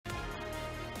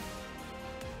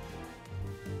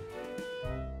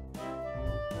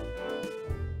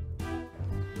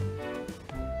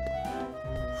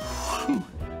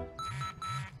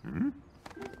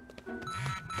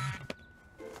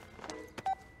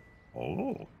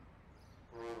Oh.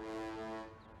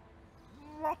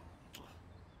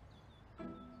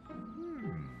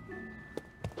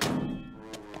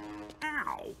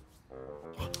 Ow.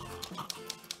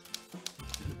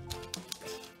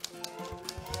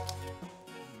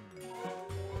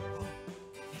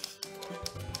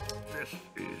 This is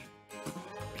brilliant.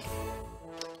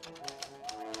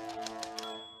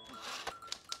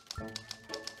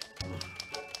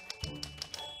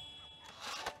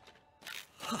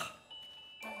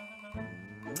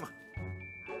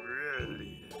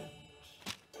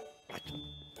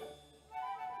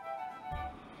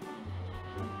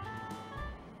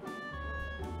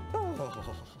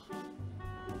 Oh,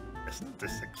 isn't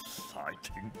this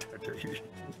exciting, Teddy?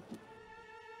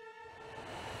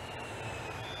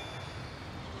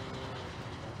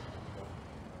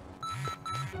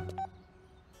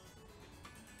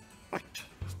 Right.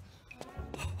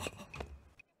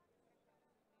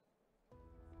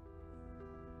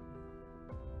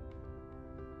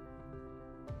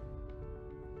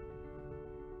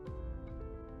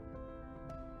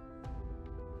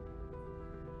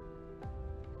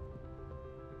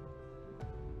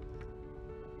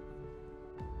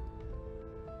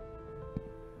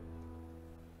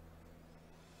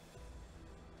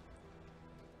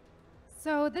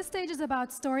 So this stage is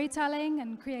about storytelling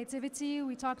and creativity.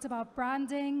 We talked about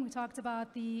branding. We talked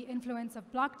about the influence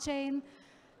of blockchain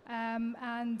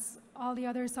and all the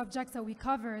other subjects that we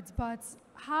covered. But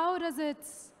how does it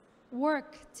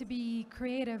work to be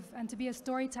creative and to be a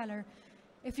storyteller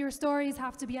if your stories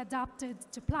have to be adapted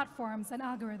to platforms and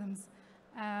algorithms?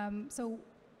 So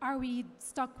are we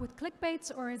stuck with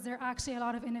clickbait, or is there actually a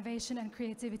lot of innovation and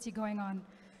creativity going on?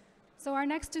 So our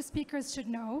next two speakers should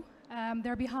know.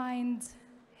 They're behind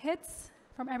hits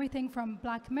from everything from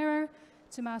Black Mirror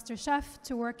to MasterChef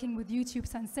to working with YouTube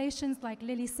sensations like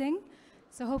Singh.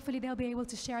 So hopefully they'll be able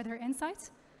to share their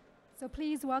insights. So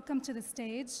please welcome to the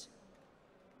stage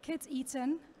Kit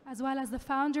Eaton, as well as the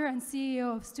founder and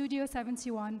CEO of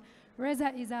Studio71,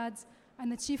 Reza Izad,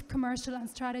 and the Chief Commercial and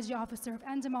Strategy Officer of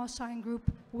EndemolShineGroup,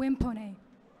 Ponnet.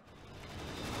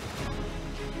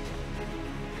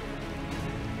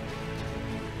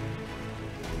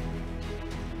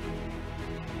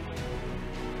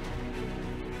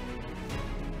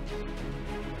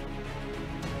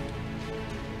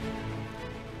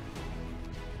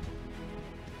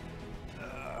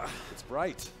 It's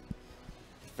bright.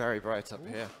 Very bright up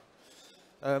here.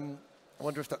 I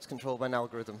wonder if that's controlled by an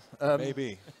algorithm.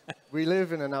 Maybe. We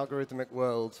live in an algorithmic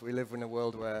world. We live in a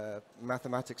world where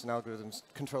mathematics and algorithms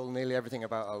control nearly everything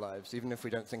about our lives, even if we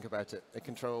don't think about it. They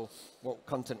control what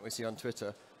content we see on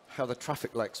Twitter, how the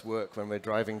traffic lights work when we're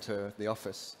driving to the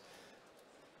office.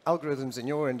 Algorithms in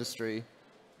your industry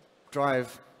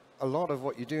drive a lot of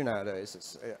what you do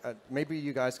nowadays. Maybe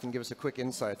you guys can give us a quick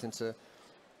insight into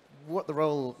what the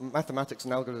role mathematics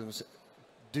and algorithms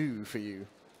do for you.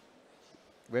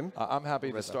 Wim? I'm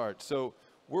happy to start. So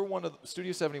we're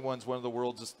Studio71 is one of the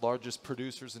world's largest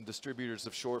producers and distributors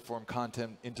of short-form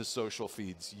content into social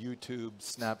feeds, YouTube,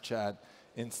 Snapchat,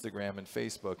 Instagram, and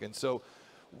Facebook. And so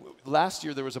last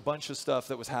year there was a bunch of stuff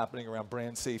that was happening around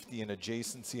brand safety and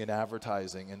adjacency and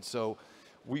advertising. And so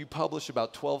we publish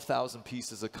about 12,000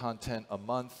 pieces of content a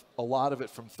month, a lot of it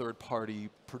from third-party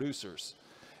producers.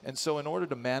 And so in order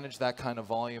to manage that kind of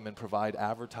volume and provide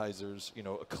advertisers,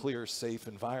 a clear, safe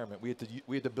environment, we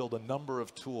had to build a number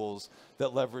of tools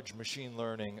that leverage machine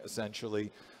learning,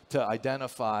 essentially, to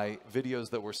identify videos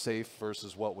that were safe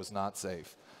versus what was not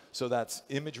safe. So that's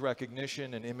image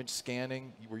recognition and image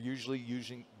scanning. We're usually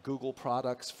using Google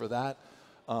products for that.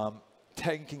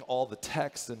 Taking all the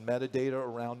text and metadata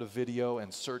around a video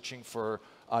and searching for,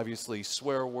 obviously,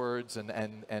 swear words and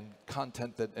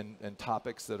content and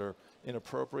topics that are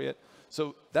inappropriate.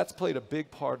 So that's played a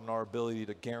big part in our ability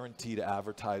to guarantee to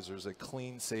advertisers a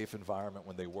clean, safe environment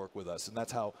when they work with us. And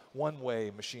that's how, one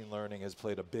way, machine learning has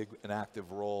played a big and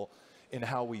active role in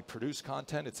how we produce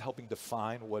content. It's helping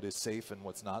define what is safe and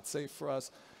what's not safe for us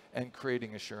and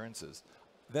creating assurances.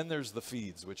 Then there's the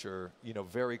feeds, which are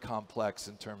very complex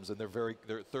in terms, and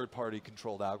they're third-party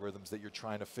controlled algorithms that you're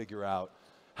trying to figure out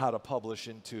how to publish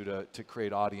into to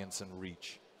create audience and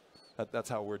reach. That's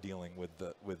how we're dealing with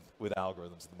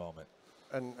algorithms at the moment.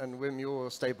 And Wim,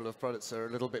 your stable of products are a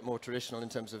little bit more traditional in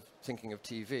terms of thinking of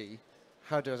TV.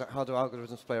 How do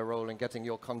algorithms play a role in getting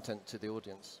your content to the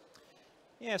audience?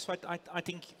 Yeah, so I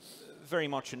think very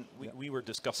much, and we were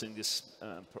discussing this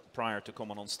prior to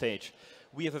coming on stage.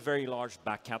 We have a very large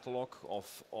back catalog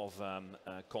of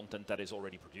content that is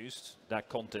already produced. That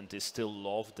content is still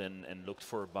loved and looked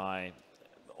for by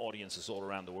audiences all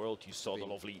around the world. You saw the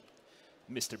lovely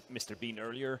Mr. Bean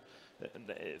earlier.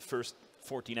 the first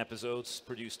 14 episodes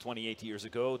produced 28 years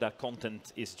ago. That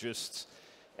content is just,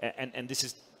 and this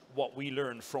is what we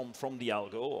learn from the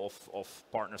algo of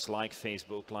partners like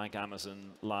Facebook, like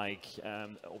Amazon, like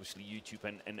obviously YouTube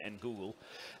and Google.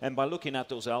 And by looking at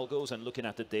those algos and looking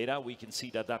at the data, we can see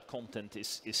that that content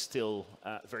is still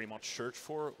very much searched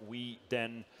for. We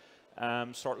then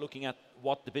start looking at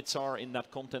what the bits are in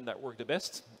that content that work the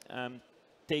best.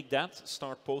 Take that,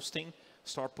 start posting,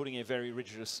 start putting a very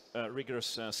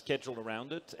rigorous schedule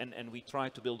around it, and we try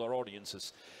to build our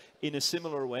audiences. In a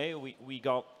similar way, we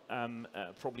got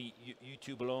probably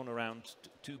YouTube alone around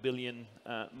 2 billion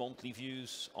monthly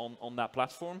views on that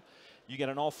platform. You get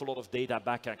an awful lot of data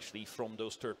back actually from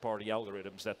those third-party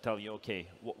algorithms that tell you, okay,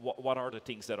 what are the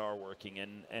things that are working?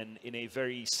 And in a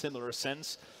very similar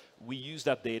sense, we use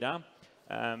that data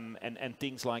and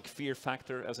things like Fear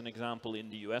Factor, as an example,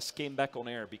 in the US came back on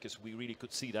air because we really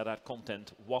could see that that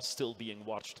content was still being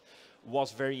watched,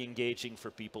 was very engaging for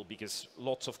people because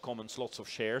lots of comments, lots of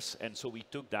shares. And so we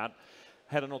took that,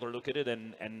 had another look at it,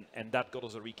 and that got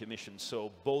us a recommission.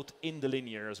 So both in the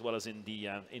linear as well as in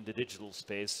the digital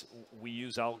space, we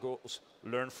use algos,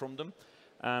 learn from them.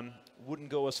 Wouldn't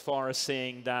go as far as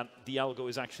saying that the algo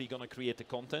is actually going to create the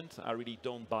content. I really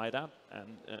don't buy that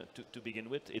to begin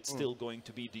with. It's still going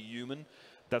to be the human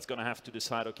that's going to have to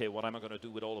decide, okay, what am I going to do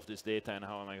with all of this data and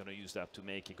how am I going to use that to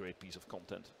make a great piece of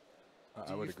content?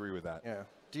 I would agree with that. Yeah.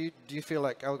 Do you feel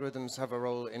like algorithms have a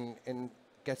role in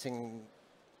getting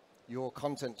your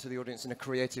content to the audience in a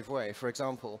creative way? For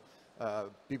example,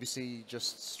 BBC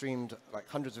just streamed like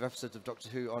hundreds of episodes of Doctor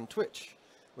Who on Twitch,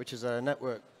 which is a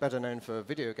network better known for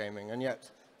video gaming, and yet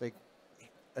they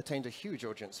attained a huge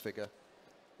audience figure.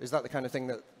 Is that the kind of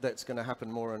thing that's going to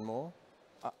happen more and more?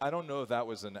 I don't know if that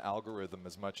was an algorithm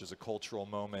as much as a cultural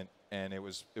moment, and it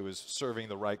was serving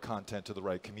the right content to the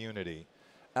right community.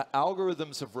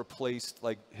 Algorithms have replaced,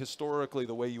 like historically,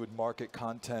 the way you would market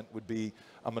content would be,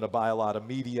 I'm going to buy a lot of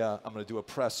media, I'm going to do a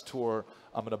press tour,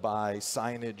 I'm going to buy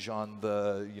signage on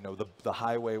the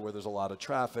highway where there's a lot of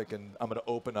traffic, and I'm going to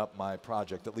open up my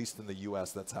project. At least in the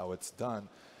US, that's how it's done.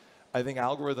 I think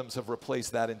algorithms have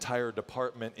replaced that entire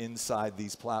department inside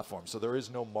these platforms. So there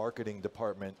is no marketing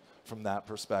department from that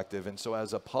perspective. And so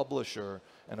as a publisher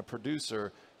and a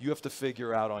producer, you have to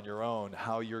figure out on your own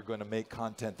how you're going to make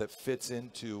content that fits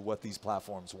into what these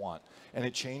platforms want. And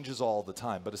it changes all the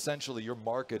time. But essentially, your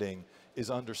marketing is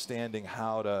understanding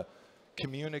how to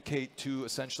communicate to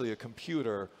essentially a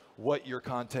computer what your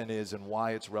content is and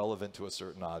why it's relevant to a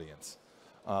certain audience.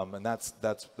 And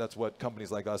that's what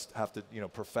companies like us have to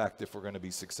perfect if we're going to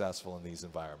be successful in these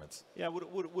environments. Yeah,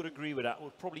 would agree with that.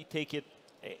 We'll probably take it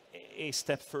a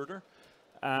step further.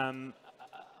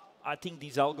 I think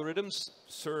these algorithms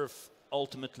serve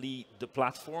ultimately the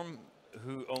platform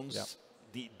who owns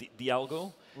the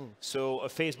algo. So a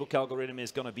Facebook algorithm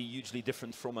is going to be hugely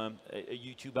different from a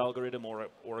YouTube algorithm or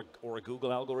a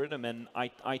Google algorithm. And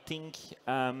I think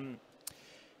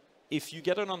if you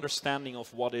get an understanding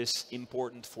of what is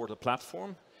important for the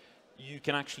platform, you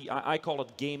can actually, I call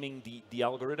it gaming the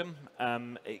algorithm.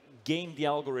 Game the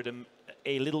algorithm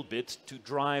a little bit to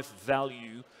drive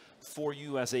value for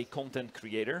you as a content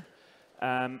creator.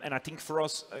 And I think for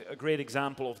us, a great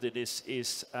example of this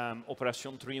is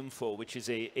Operación Triunfo, which is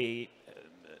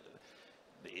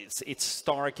it's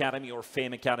Star Academy or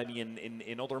Fame Academy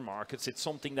in other markets. It's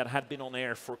something that had been on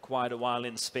air for quite a while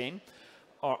in Spain.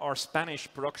 Our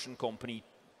Spanish production company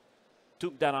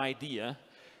took that idea,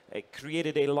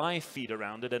 created a live feed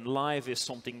around it, and live is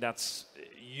something that's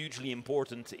hugely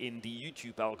important in the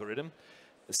YouTube algorithm.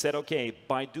 Said, okay,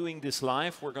 by doing this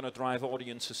live, we're going to drive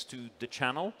audiences to the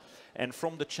channel, and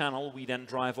from the channel, we then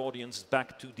drive audiences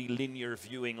back to the linear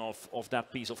viewing of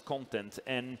that piece of content.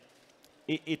 And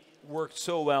it worked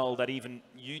so well that even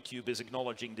YouTube is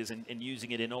acknowledging this and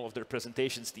using it in all of their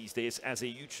presentations these days as a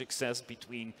huge success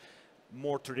between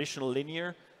more traditional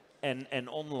linear and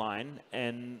online.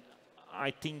 And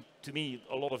I think, to me,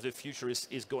 a lot of the future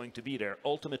is going to be there.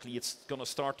 Ultimately, it's going to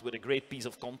start with a great piece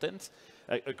of content,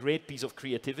 a great piece of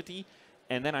creativity,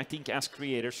 and then I think as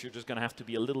creators, you're just going to have to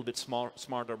be a little bit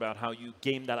smarter about how you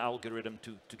game that algorithm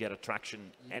to get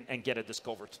attraction and get it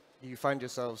discovered. You find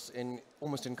yourselves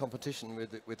almost in competition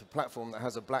with a platform that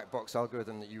has a black box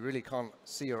algorithm that you really can't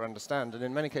see or understand, and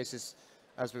in many cases,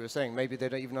 as we were saying, maybe they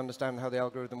don't even understand how the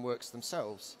algorithm works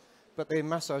themselves, but they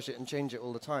massage it and change it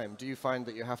all the time. Do you find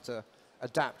that you have to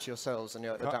adapt yourselves and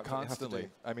adapt constantly?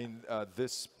 What you have to do? I mean,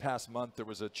 this past month there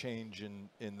was a change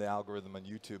in the algorithm on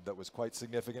YouTube that was quite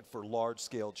significant for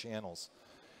large-scale channels,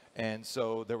 and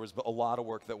so there was a lot of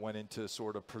work that went into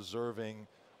sort of preserving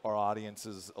our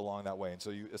audiences along that way. And so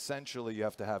you essentially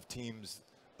have to have teams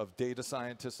of data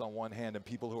scientists on one hand and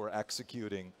people who are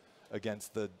executing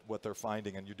against what they're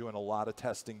finding, and you're doing a lot of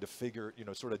testing to figure,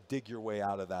 sort of dig your way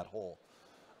out of that hole.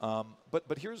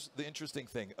 But here's the interesting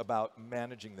thing about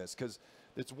managing this, because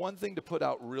it's one thing to put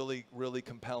out really, really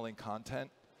compelling content.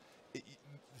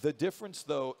 The difference,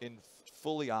 though, in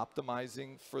fully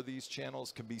optimizing for these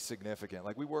channels can be significant.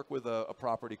 Like, we work with a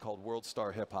property called World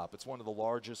Star Hip Hop. It's one of the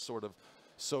largest sort of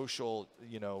social,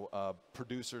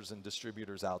 producers and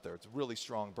distributors out there. It's a really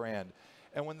strong brand.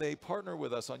 And when they partner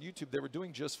with us on YouTube, they were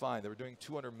doing just fine. They were doing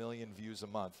 200 million views a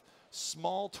month.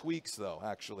 Small tweaks, though,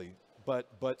 actually.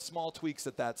 But small tweaks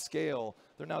at that scale,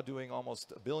 they're now doing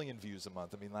almost 1 billion views a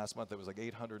month. I mean, last month it was like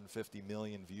 850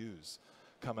 million views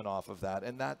coming off of that.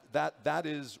 And that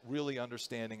is really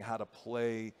understanding how to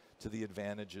play to the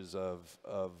advantages of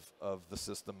the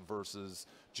system versus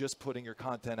just putting your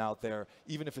content out there.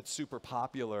 Even if it's super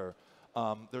popular,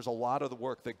 there's a lot of the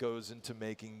work that goes into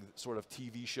making sort of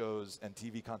TV shows and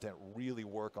TV content really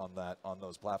work on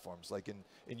those platforms. Like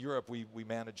in Europe, we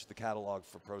manage the catalog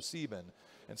for ProSieben,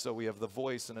 and so we have The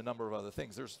Voice and a number of other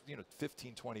things. There's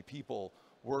 15, 20 people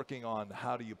working on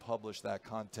how do you publish that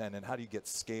content and how do you get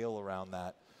scale around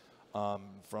that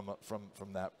from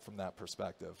that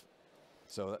perspective.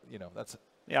 So that's.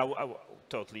 Yeah, I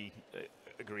totally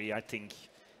agree. I think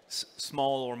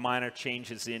small or minor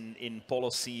changes in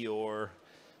policy or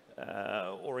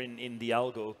in the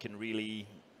algo can really,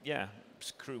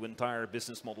 screw entire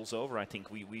business models over. I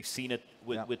think we've seen it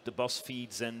with the bus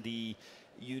feeds and the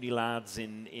Unilads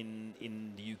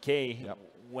in the UK.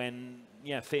 When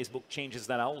Facebook changes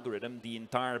that algorithm, the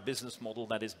entire business model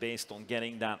that is based on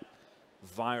getting that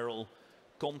viral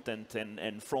content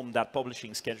and from that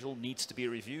publishing schedule needs to be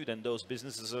reviewed, and those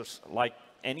businesses are like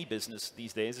any business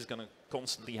these days is going to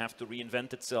constantly have to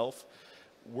reinvent itself,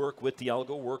 work with the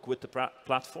algo, work with the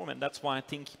platform, and that's why I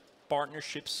think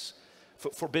partnerships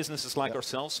for businesses like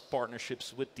ourselves,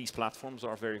 partnerships with these platforms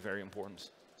are very, very important.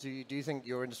 Do you think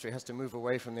your industry has to move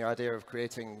away from the idea of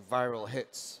creating viral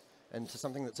hits and to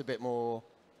something that's a bit more,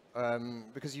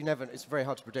 because it's very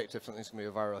hard to predict if something's going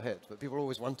to be a viral hit, but people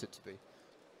always want it to be.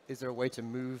 Is there a way to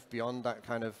move beyond that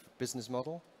kind of business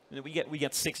model? We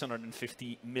get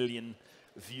 650 million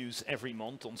views every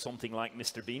month on something like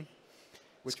Mr. Bean,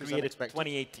 which was created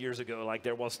 28 years ago. Like,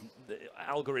 the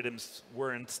algorithms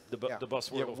weren't the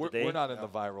buzzword of the day. We're not in the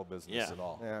viral business at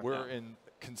all. Yeah. We're in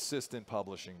consistent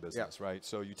publishing business, right?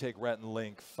 So you take Rhett and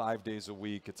Link 5 days a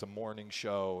week. It's a morning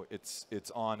show. It's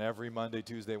on every Monday,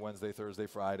 Tuesday, Wednesday, Thursday,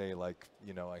 Friday, like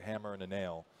hammer and a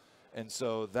nail. And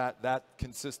so that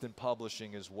consistent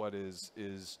publishing is what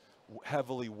is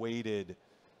heavily weighted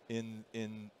in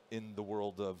the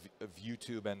world of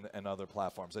YouTube and other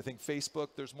platforms. I think Facebook,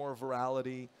 there's more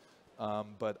virality,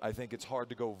 but I think it's hard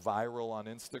to go viral on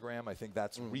Instagram. I think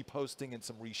that's reposting and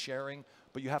some resharing,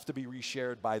 but you have to be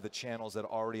reshared by the channels that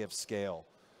already have scale.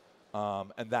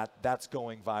 And that's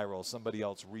going viral, somebody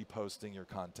else reposting your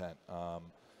content.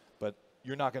 But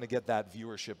you're not going to get that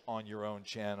viewership on your own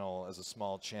channel as a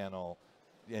small channel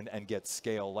and get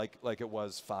scale like it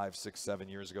was 5, 6, 7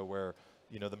 years ago, where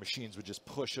the machines would just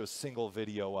push a single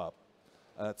video up.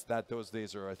 Those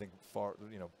days are, I think, far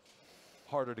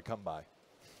harder to come by,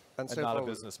 and so not a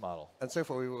business model. And so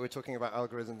far, we were talking about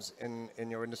algorithms in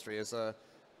your industry as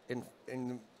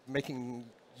in making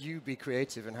you be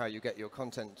creative in how you get your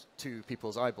content to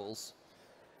people's eyeballs.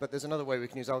 But there's another way we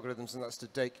can use algorithms, and that's to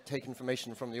take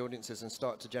information from the audiences and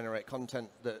start to generate content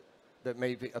that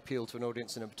may appeal to an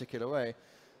audience in a particular way.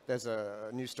 There's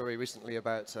a news story recently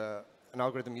about an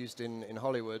algorithm used in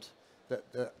Hollywood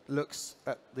that looks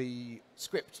at the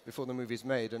script before the movie's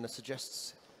made and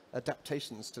suggests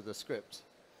adaptations to the script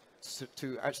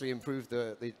to actually improve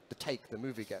the take the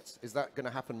movie gets. Is that going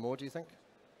to happen more, do you think?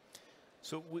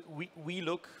 So we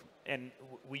look and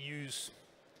we use,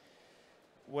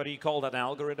 what do you call that,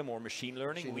 algorithm or machine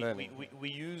learning? We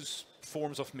use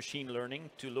forms of machine learning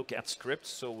to look at scripts.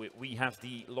 So we have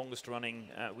the longest running,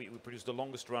 we produce the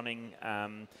longest running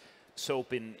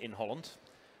soap in Holland.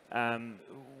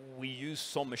 We use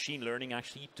some machine learning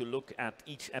actually to look at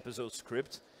each episode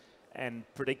script and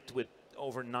predict with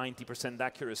over 90%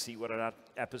 accuracy whether that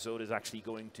episode is actually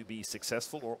going to be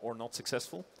successful or not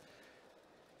successful.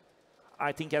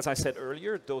 I think, as I said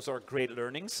earlier, those are great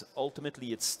learnings.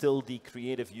 Ultimately, it's still the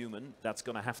creative human that's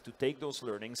going to have to take those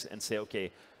learnings and say,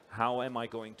 okay, how am I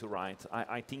going to write?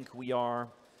 I think we're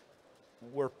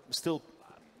still,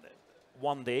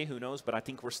 one day, who knows, but I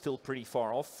think we're still pretty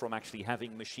far off from actually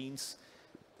having machines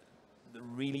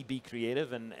really be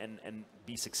creative and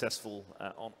be successful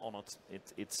on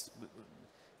it. It's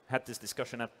had this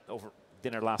discussion over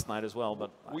dinner last night as well. But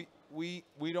we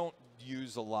don't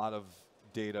use a lot of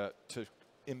data to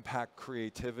impact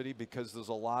creativity, because there's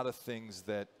a lot of things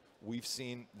that we've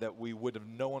seen that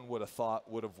no one would have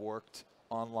thought would have worked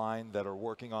online that are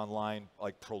working online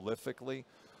like prolifically.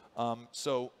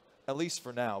 So at least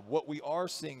for now, what we are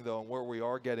seeing though, and where we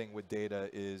are getting with data,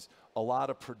 is a lot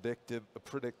of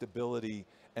predictability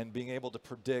and being able to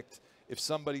predict if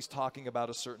somebody's talking about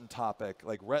a certain topic,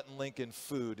 like Rhett and Link in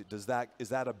food. Is that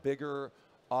a bigger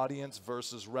audience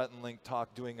versus Rhett and Link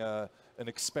doing an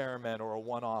experiment or a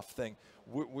one-off thing?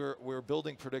 We're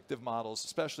building predictive models,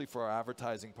 especially for our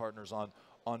advertising partners, on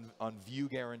view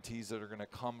guarantees that are going to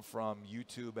come from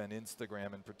YouTube and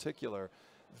Instagram in particular.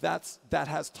 That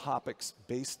has topics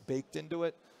baked into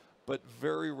it, but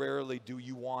very rarely do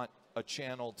you want a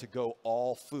channel to go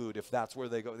all food if that's where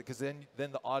they go, because then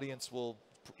the audience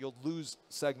you'll lose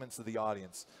segments of the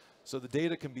audience. So the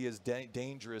data can be as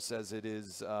dangerous as it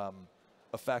is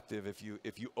effective if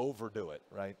you overdo it,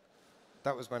 right?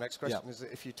 That was my next question. Yeah. Is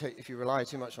that if you rely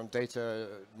too much on data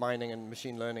mining and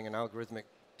machine learning and algorithmic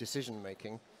decision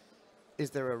making, is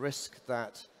there a risk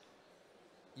that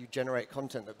you generate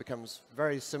content that becomes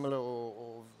very similar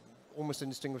or almost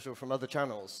indistinguishable from other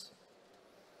channels?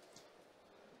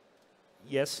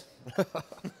 Yes,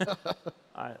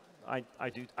 I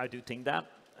do think that.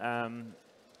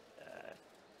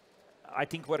 I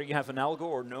think whether you have an algo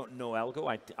or no algo,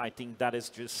 I think that is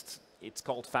just, it's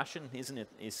called fashion, isn't it?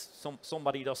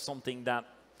 Somebody does something that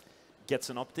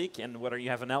gets an uptick, and whether you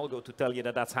have an algo to tell you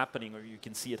that that's happening or you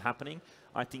can see it happening,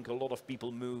 I think a lot of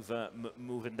people move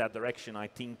in that direction. I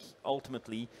think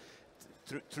ultimately,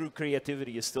 true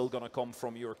creativity is still going to come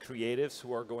from your creatives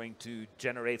who are going to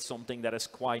generate something that is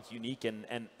quite unique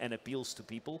and appeals to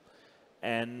people.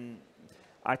 And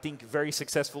I think very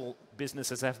successful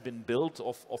businesses have been built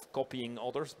of copying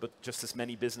others, but just as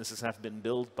many businesses have been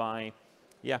built by,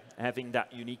 having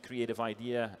that unique creative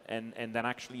idea, and then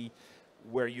actually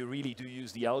where you really do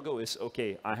use the algo is,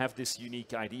 okay, I have this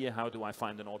unique idea, how do I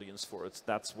find an audience for it?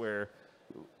 That's where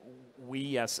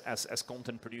we as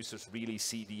content producers really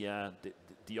see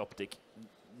the uptick,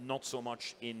 not so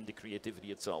much in the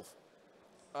creativity itself.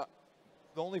 The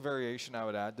only variation I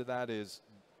would add to that is,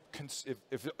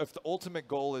 if the ultimate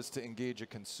goal is to engage a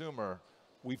consumer,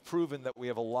 we've proven that we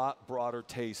have a lot broader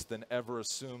taste than ever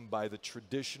assumed by the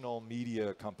traditional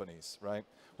media companies, right?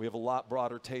 We have a lot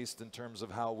broader taste in terms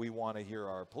of how we want to hear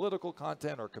our political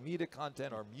content, our comedic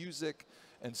content, our music,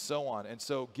 and so on. And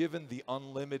so given the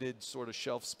unlimited sort of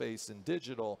shelf space in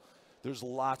digital, there's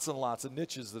lots and lots of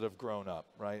niches that have grown up,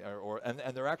 right? And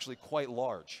they're actually quite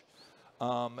large.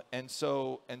 And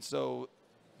so,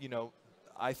 you know,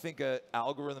 I think an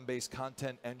algorithm-based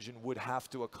content engine would have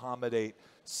to accommodate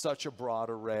such a broad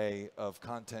array of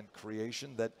content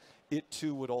creation that it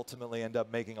too would ultimately end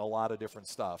up making a lot of different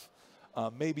stuff.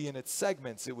 Maybe in its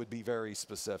segments it would be very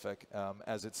specific,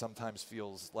 as it sometimes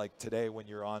feels like today when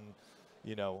you're on,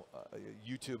 you know,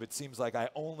 YouTube. It seems like I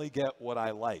only get what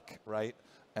I like, right?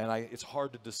 And it's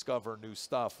hard to discover new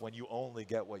stuff when you only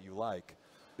get what you like.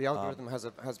 The algorithm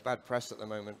has bad press at the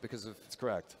moment because of... That's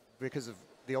correct. Because of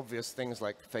the obvious things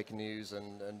like fake news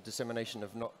and dissemination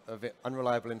of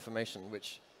unreliable information,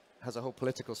 which has a whole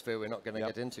political sphere we're not going to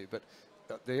get into. But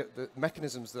the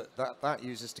mechanisms that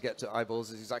uses to get to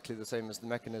eyeballs is exactly the same as the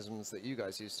mechanisms that you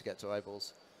guys use to get to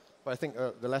eyeballs. But I think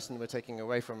the lesson we're taking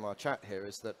away from our chat here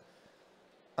is that,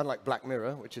 unlike Black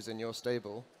Mirror, which is in your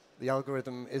stable, the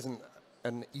algorithm isn't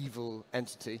an evil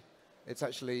entity. It's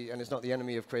actually, and it's not the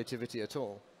enemy of creativity at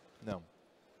all. No.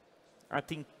 I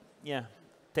think, yeah,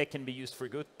 tech can be used for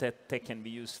good. Tech can be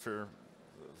used for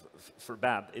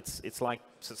bad. It's like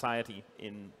society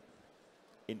in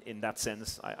that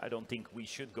sense. I don't think we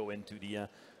should go into the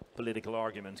political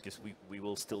arguments because we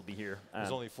will still be here.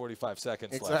 There's only 45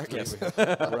 seconds exactly. left. Yes.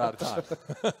 We're out of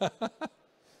time.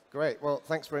 Great. Well,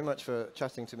 thanks very much for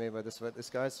chatting to me about this,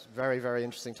 guys. Very, very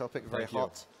interesting topic. Very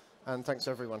hot. And thanks,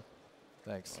 everyone.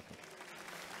 Thanks. Welcome.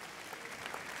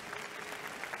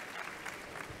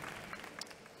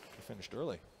 We finished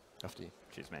early. After you.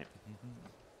 Cheers, mate.